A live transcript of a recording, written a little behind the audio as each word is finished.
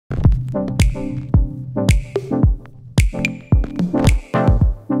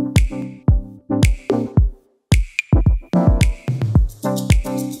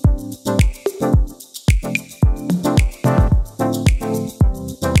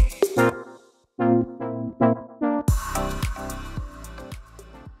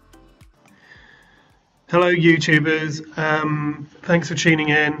Hello YouTubers, thanks for tuning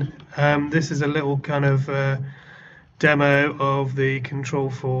in. This is a little kind of demo of the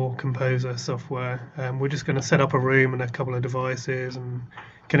Control4 Composer software. We're just going to set up a room and a couple of devices and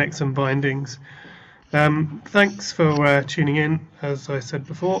connect some bindings. Thanks for tuning in, as I said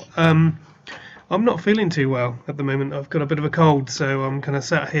before. I'm not feeling too well at the moment. I've got a bit of a cold, so I'm kind of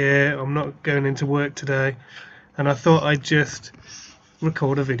sat here. I'm not going into work today, and I thought I'd just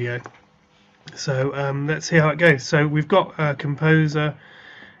record a video. So let's see how it goes. So we've got Composer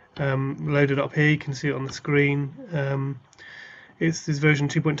loaded up here. You can see it on the screen. It's this version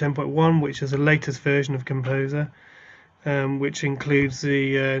 2.10.1, which is the latest version of Composer, which includes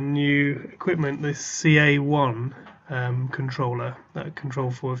the new equipment, this CA1 controller that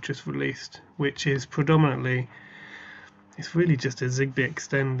Control4 have just released, which is predominantly, it's really just a Zigbee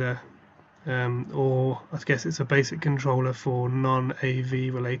extender, or I guess it's a basic controller for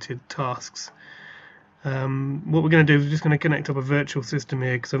non-AV related tasks. What we're going to do is we're just going to connect up a virtual system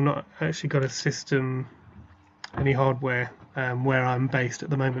here, because I've not actually got a system, any hardware where I'm based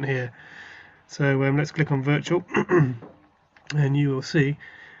at the moment here. So let's click on virtual and you will see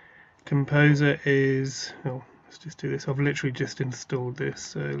Composer is, oh, let's just do this. I've literally just installed this,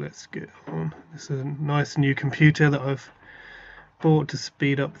 so let's get on. This is a nice new computer that I've bought to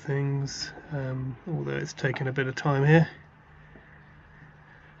speed up things, although it's taken a bit of time here.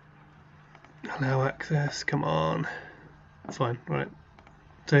 Allow access, come on. Fine, right.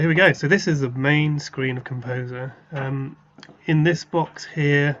 So here we go. So this is the main screen of Composer. In this box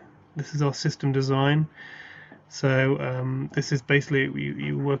here, this is our system design. So this is basically,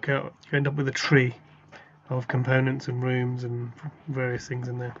 you work out, you end up with a tree of components and rooms and various things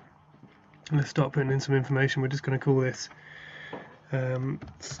in there. Let's start putting in some information. We're just going to call this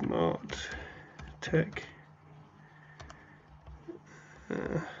Smart Tech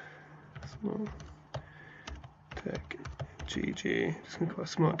Smart Tech GG. Just going to call it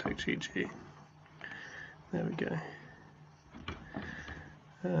Smart Tech GG. There we go.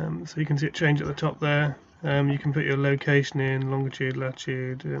 So you can see it change at the top there. You can put your location in, longitude,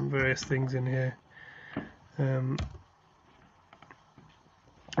 latitude, various things in here. We're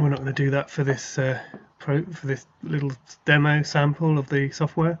not going to do that for this for this little demo sample of the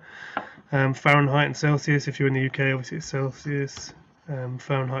software. Fahrenheit and Celsius, if you're in the UK, obviously it's Celsius.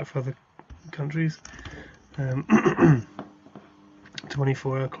 Fahrenheit for other countries.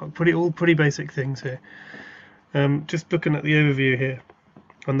 24-hour clock. All pretty basic things here. Just looking at the overview here,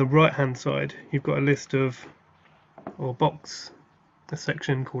 on the right hand side you've got a list of, or box, a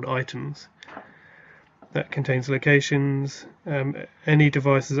section called items that contains locations, any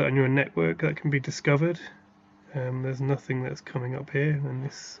devices that are on your network that can be discovered. There's nothing that's coming up here in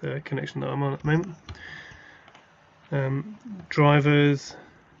this connection that I'm on at the moment. Drivers,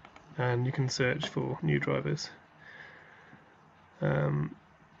 and you can search for new drivers.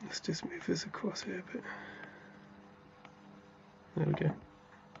 Let's just move this across here a bit. There we go.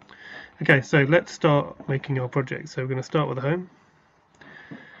 Okay, so let's start making our project. So we're going to start with the home,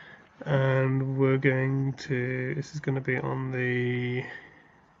 and we're going to, this is going to be on the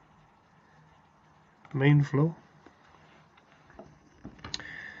main floor.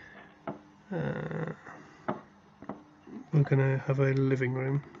 We're going to have a living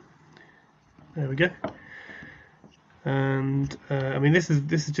room. There we go. And I mean, this is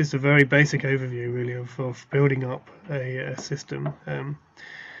just a very basic overview, really, of building up a system.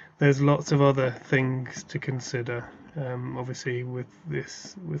 There's lots of other things to consider. Obviously, with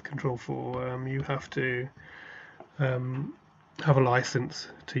Control4, you have to have a license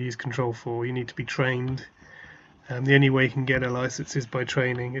to use Control4. You need to be trained. The only way you can get a license is by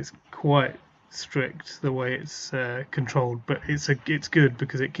training. It's quite strict the way it's controlled, but it's good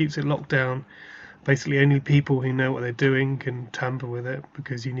because it keeps it locked down. Basically, only people who know what they're doing can tamper with it,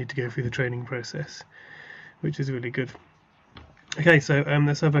 because you need to go through the training process, which is really good. Okay, so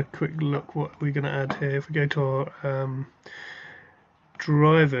let's have a quick look what we're going to add here. If we go to our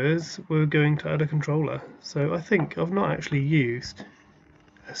drivers, we're going to add a controller. So I think I've not actually used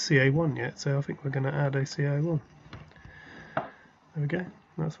a CA1 yet, so I think we're going to add a CA1. There we go.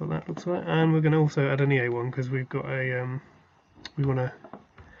 That's what that looks like. And we're going to also add an EA1, because we've got a we want to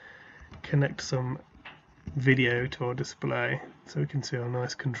connect some video to our display, so we can see our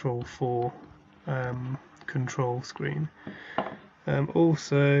nice Control4 control screen.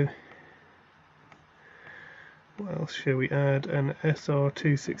 Also, what else shall we add? An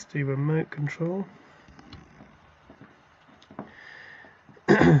SR260 remote control.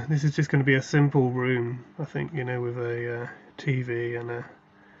 This is just going to be a simple room, I think, you know, with a TV and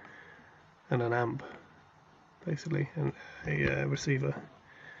an amp, basically, and a receiver.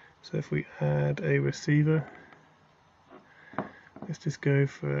 So if we add a receiver, let's just go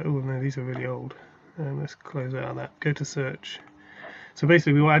for, oh no, these are really old. Let's close out of that, go to search. So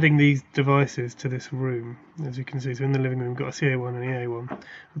basically we were adding these devices to this room, as you can see. So in the living room we've got a CA1 and an EA1.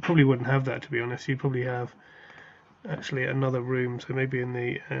 We probably wouldn't have that, to be honest. You'd probably have actually another room, so maybe in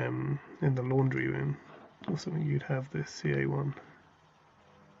the laundry room or something you'd have this CA1.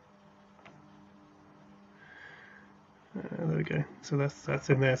 There we go. So that's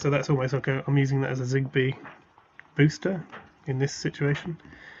in there. So that's almost like I'm using that as a Zigbee booster in this situation,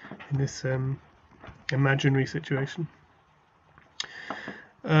 in this imaginary situation.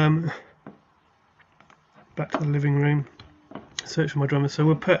 Back to the living room. Search for my drummer. So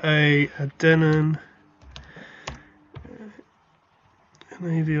we'll put a Denon, an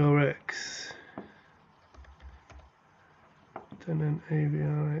AVRX, Denon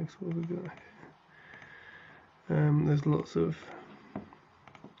AVRX. What have we got? There's lots of.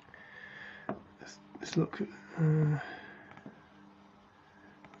 Let's look at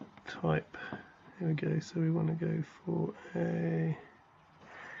type. Here we go. So we want to go for a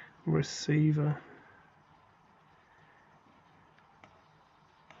receiver.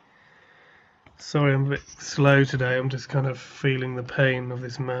 Sorry, I'm a bit slow today. I'm just kind of feeling the pain of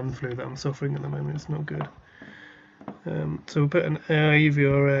this man flu that I'm suffering at the moment. It's not good. So we'll put an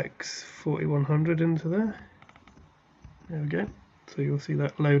AVRX 4100 into there. There we go. So you'll see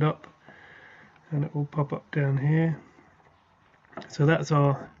that load up and it will pop up down here. So that's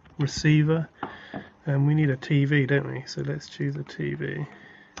our receiver. And we need a TV, don't we? So let's choose a TV.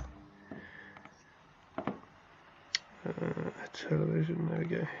 Television, there we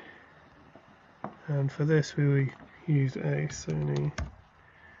go. And for this we will use a Sony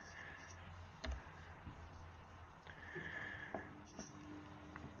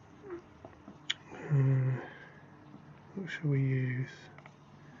what shall we use?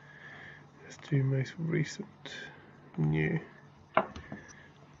 Let's do most recent new.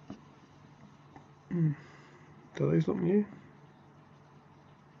 Do those look new?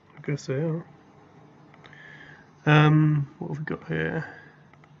 I guess they are. What have we got here?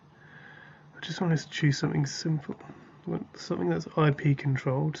 I just wanted to choose something simple, something that's IP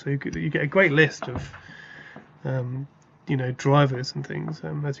controlled, so you get a great list of you know, drivers and things,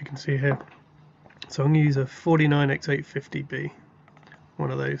 as you can see here. So I'm going to use a 49X850B,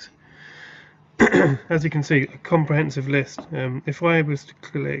 one of those. As you can see, a comprehensive list. If I was to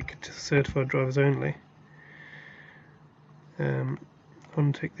click to certified drivers only,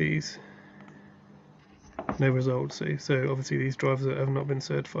 untick these, no results. See, so obviously these drivers have not been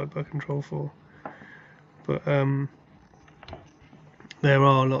certified by Control4, but there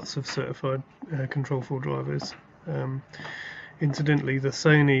are lots of certified Control4 drivers. Incidentally, the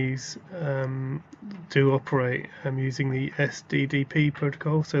Sonys do operate using the SDDP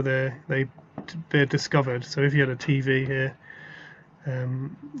protocol, so they're discovered. So if you had a TV here,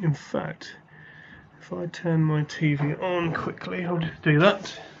 in fact, if I turn my TV on quickly, I'll just do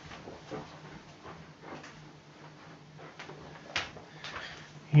that.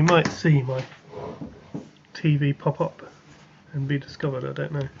 You might see my TV pop up and be discovered, I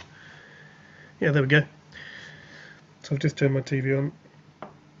don't know. Yeah, there we go. So I've just turned my TV on.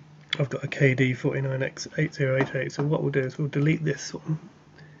 I've got a KD 49X8088, so what we'll do is we'll delete this one.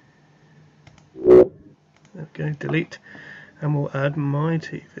 There we go, delete, and we'll add my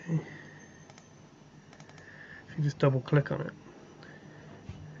TV. If you just double click on it,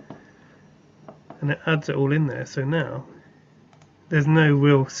 and it adds it all in there, so now there's no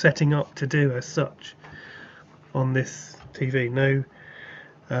real setting up to do as such on this TV, no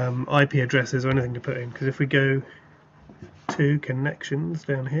IP addresses or anything to put in, because if we go to connections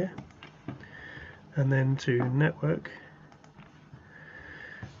down here and then to network,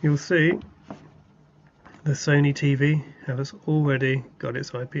 you'll see the Sony TV has already got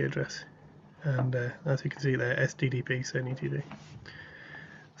its IP address, and as you can see there, SDDP Sony TV.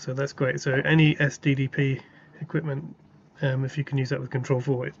 So that's great. So any SDDP equipment, if you can use that with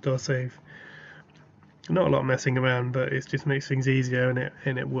Control4, it does save not a lot of messing around, but it just makes things easier,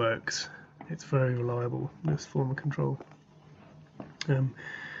 and it works. It's very reliable, this form of control.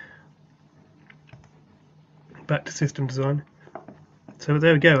 Back to system design. So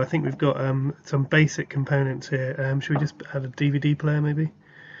there we go. I think we've got some basic components here. Should we just add a DVD player maybe?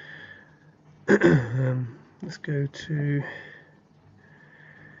 Let's go to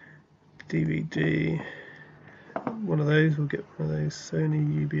DVD. One of those. We'll get one of those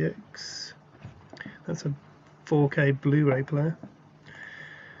Sony UBX. That's a 4K Blu-ray player.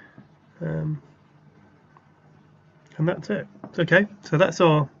 And that's it. Okay, so that's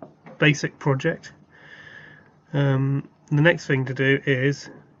our basic project. The next thing to do is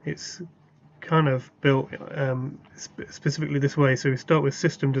it's kind of built specifically this way. So we start with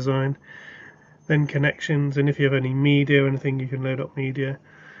system design, then connections, and if you have any media or anything, you can load up media.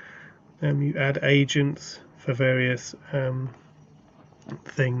 You add agents for various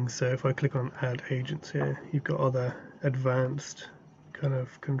things. So if I click on add agents here, you've got other advanced kind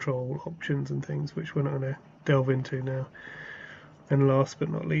of control options and things which we're not going to delve into now. And last but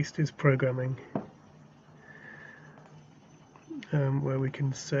not least is programming, where we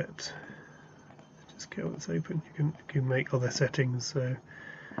can set, just get what's open, you can make other settings. So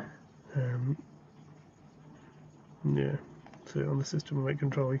yeah, so on the system remote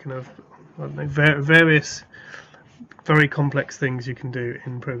control you can have, I don't know, various very complex things you can do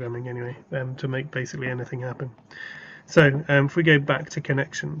in programming anyway, to make basically anything happen. So if we go back to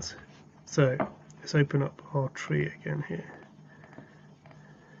connections, so let's open up our tree again here.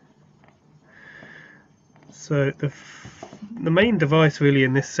 So the main device really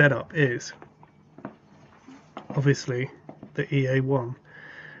in this setup is obviously the EA1,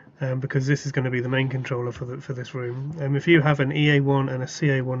 because this is going to be the main controller for this room. If you have an EA1 and a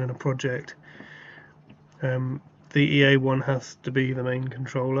CA1 in a project, the EA1 has to be the main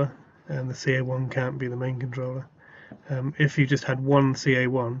controller and the CA1 can't be the main controller. If you just had one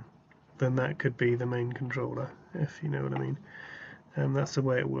CA1, then that could be the main controller, if you know what I mean. That's the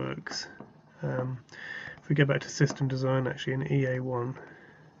way it works. If we go back to system design, actually in EA1,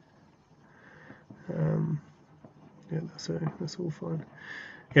 yeah, that's all fine.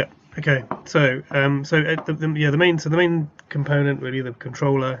 Yeah, okay. So the main component, really, the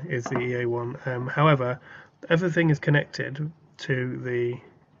controller, is the EA1. However, everything is connected to the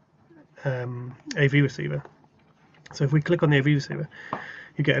AV receiver. So if we click on the AV receiver,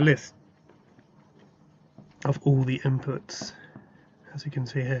 you get a list of all the inputs, as you can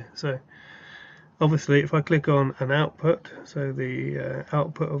see here. So obviously, if I click on an output, so the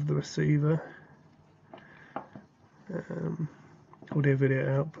output of the receiver, audio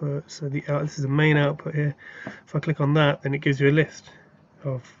video output, so this is the main output here. If I click on that, then it gives you a list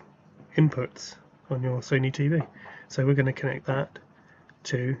of inputs on your Sony TV. So we're going to connect that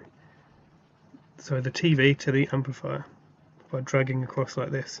to, so the TV to the amplifier by dragging across like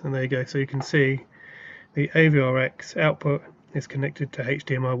this, and there you go. So you can see the AVRX output is connected to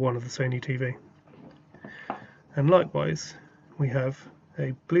HDMI 1 of the Sony TV. And likewise, we have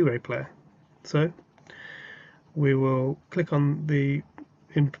a Blu-ray player. So we will click on the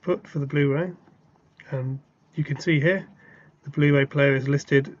input for the Blu-ray, and you can see here the Blu-ray player is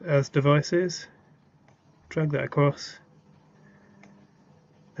listed as devices. Drag that across.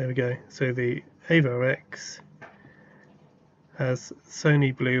 There we go. So the AVRX has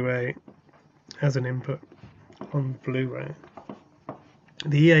Sony Blu-ray as an input on Blu-ray.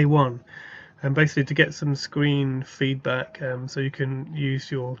 The EA1, and basically to get some screen feedback, so you can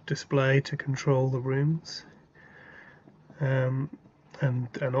use your display to control the rooms, and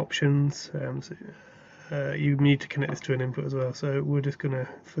options. You need to connect this to an input as well. So we're just going to,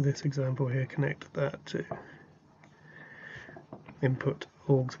 for this example here, connect that to input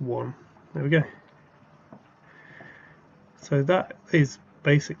AUX 1. There we go. So that is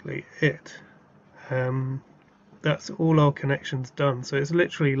basically it. That's all our connections done. So it's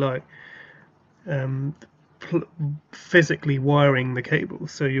literally like physically wiring the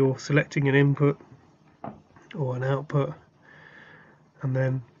cables. So you're selecting an input or an output and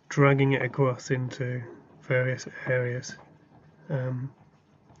then dragging it across into various areas. And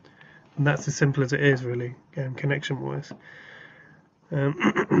that's as simple as it is, really, connection wise.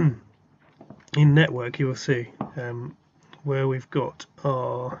 In network, you will see where we've got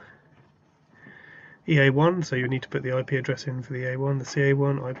our EA1, so you need to put the IP address in for the A1, the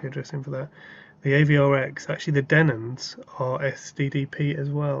CA1 IP address in for that. The AVRX, actually the Denons are SDDP as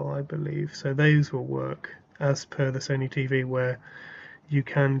well, I believe, so those will work as per the Sony TV, where you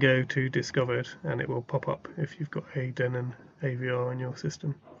can go to Discovered and it will pop up if you've got a Denon AVR on your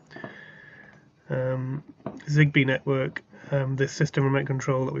system. Zigbee network, this system remote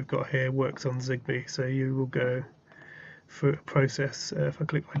control that we've got here works on Zigbee, so you will go for a process. If I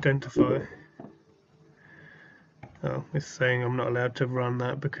click identify, oh, it's saying I'm not allowed to run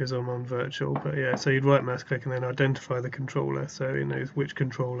that because I'm on virtual, but yeah, so you'd right mouse click and then identify the controller, so it knows which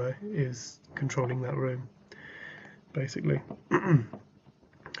controller is controlling that room, basically.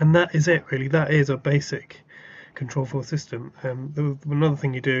 And that is it, really. That is a basic Control4 system. Another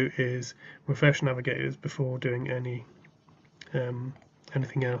thing you do is refresh navigators before doing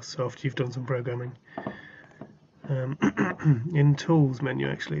anything else after you've done some programming. In Tools menu,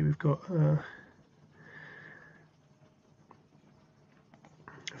 actually, we've got I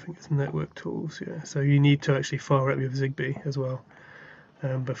think it's Network Tools, yeah. So you need to actually fire up your Zigbee as well.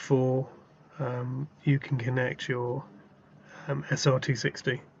 before you can connect your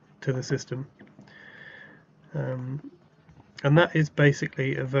SR260 to the system. And that is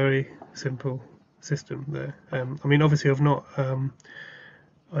basically a very simple system there. I mean, obviously I've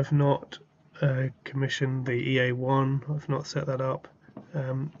not commissioned the EA1, I've not set that up.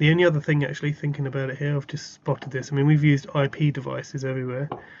 The only other thing, actually, thinking about it here, I've just spotted this. I mean, we've used IP devices everywhere,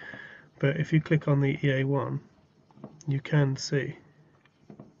 but if you click on the EA1, you can see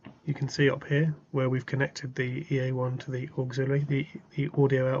up here where we've connected the EA1 to the auxiliary, the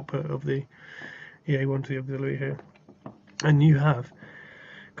audio output of the EA1 to the auxiliary here, and you have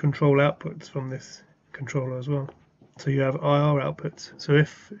control outputs from this controller as well. So you have IR outputs. So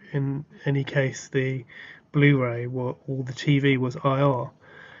if in any case the Blu-ray or the TV was IR,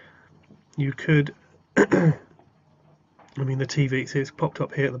 you could I mean, the TV, so it's popped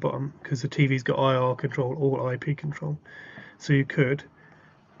up here at the bottom because the TV's got IR control or IP control. So you could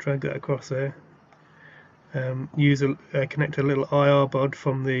drag that across there, connect a little IR bud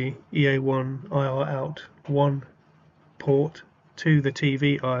from the EA1 IR out one port to the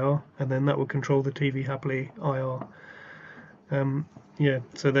TV IR, and then that will control the TV happily IR. Yeah,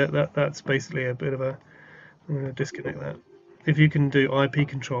 so that's basically a bit of a, I'm going to disconnect that. If you can do IP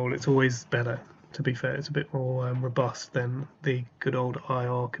control, it's always better, to be fair. It's a bit more robust than the good old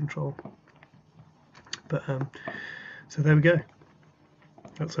IR control. But so there we go.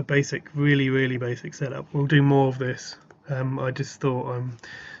 That's a basic, really basic setup. We'll do more of this. I just thought I'm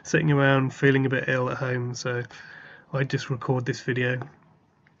sitting around feeling a bit ill at home, so I just record this video.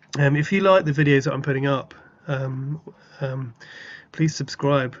 If you like the videos that I'm putting up, please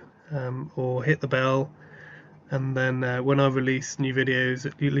subscribe or hit the bell, and then when I release new videos,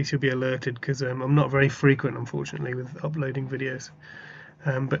 at least you'll be alerted, because I'm not very frequent, unfortunately, with uploading videos.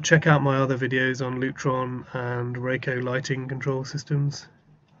 But check out my other videos on Lutron and Reiko lighting control systems,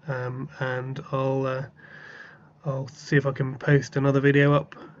 and I'll see if I can post another video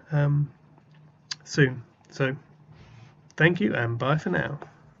up soon. So thank you, and bye for now.